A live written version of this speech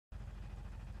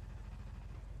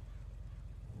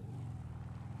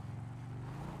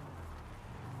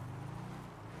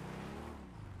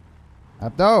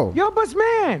Abdul. Yo, boss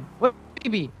man. What,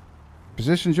 baby?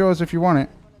 Position's yours if you want it.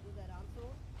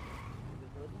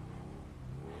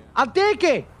 I'll take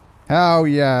it. Hell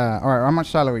yeah. All right, how much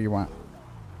salary you want?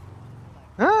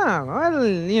 Ah, well,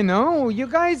 you know, you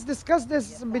guys discuss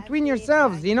this between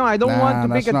yourselves. You know, I don't want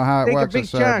to that's not how it take a works big at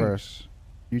chunk. CERBERUS.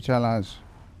 You tell us.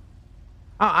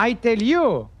 I tell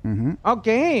you. Mm-hmm.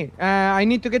 Okay, I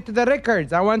need to get to the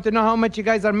records. I want to know how much you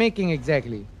guys are making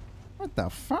exactly. What the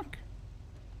fuck?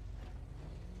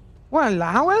 Well,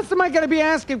 how else am I going to be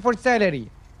asking for salary?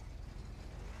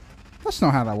 That's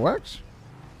not how that works.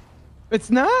 It's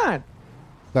not.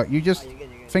 Look, you just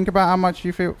think about how much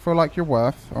you feel like you're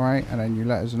worth, all right? And then you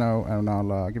let us know, and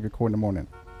I'll give you a call in the morning.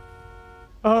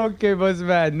 Okay, boss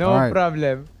man. No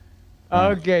problem.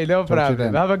 Okay, no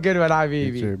problem. Have a good one,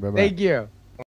 Habibi. You too. Bye-bye. Thank you.